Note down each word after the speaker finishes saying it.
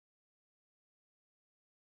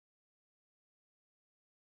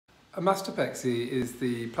A mastopexy is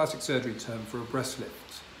the plastic surgery term for a breast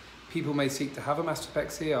lift. People may seek to have a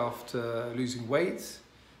mastopexy after losing weight,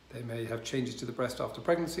 they may have changes to the breast after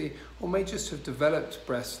pregnancy, or may just have developed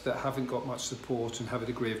breasts that haven't got much support and have a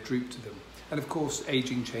degree of droop to them. And of course,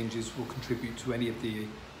 aging changes will contribute to any of the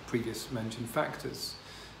previous mentioned factors.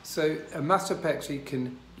 So a mastopexy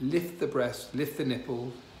can lift the breast, lift the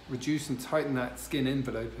nipple, reduce and tighten that skin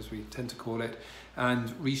envelope, as we tend to call it,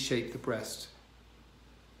 and reshape the breast.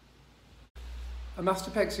 A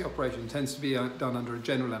mastopexy operation tends to be done under a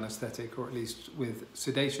general anaesthetic, or at least with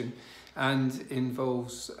sedation, and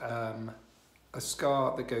involves a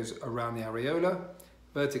scar that goes around the areola,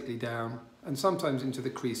 vertically down, and sometimes into the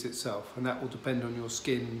crease itself. And that will depend on your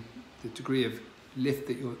skin, the degree of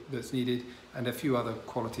lift that's needed, and a few other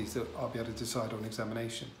qualities that I'll be able to decide on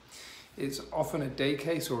examination. It's often a day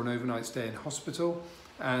case or an overnight stay in hospital,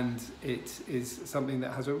 and it is something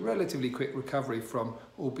that has a relatively quick recovery from,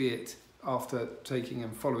 albeit after taking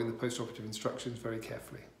and following the post-operative instructions very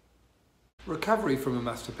carefully. Recovery from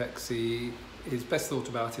a mastopexy is best thought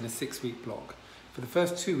about in a 6-week block. For the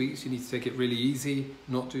first 2 weeks, you need to take it really easy,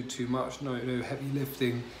 not do too much, no heavy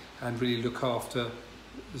lifting, and really look after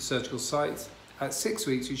the surgical site. At 6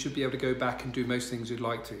 weeks, you should be able to go back and do most things you'd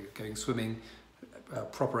like to, going swimming,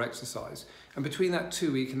 proper exercise. And between that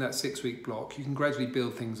 2-week and that 6-week block, you can gradually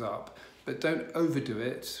build things up, but don't overdo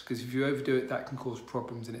it, because if you overdo it, that can cause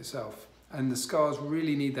problems in itself. And the scars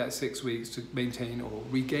really need that 6 weeks to maintain or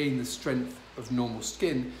regain the strength of normal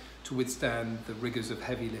skin to withstand the rigors of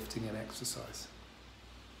heavy lifting and exercise.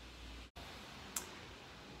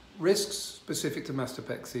 Risks specific to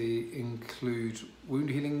mastopexy include wound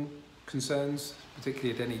healing concerns,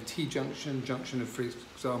 particularly at any T-junction, junction of, for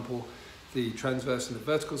example, the transverse and the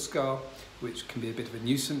vertical scar, which can be a bit of a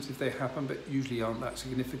nuisance if they happen, but usually aren't that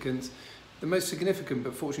significant. The most significant,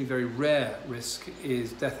 but fortunately very rare risk,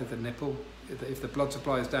 is death of the nipple. If the blood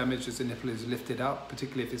supply is damaged as the nipple is lifted up,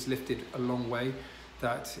 particularly if it's lifted a long way,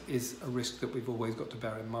 that is a risk that we've always got to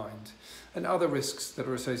bear in mind. And other risks that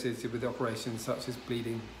are associated with operations, such as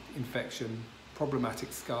bleeding, infection,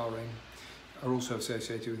 problematic scarring, are also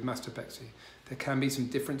associated with mastopexy. There can be some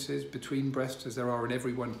differences between breasts, as there are in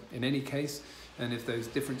everyone in any case, and if those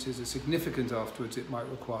differences are significant afterwards, it might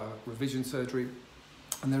require revision surgery.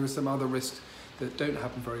 And there are some other risks that don't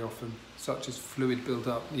happen very often, such as fluid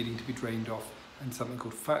build-up needing to be drained off, and something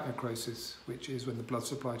called fat necrosis, which is when the blood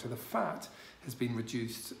supply to the fat has been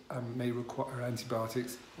reduced and may require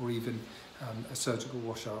antibiotics or even a surgical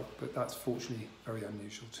washout, but that's fortunately very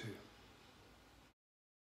unusual too.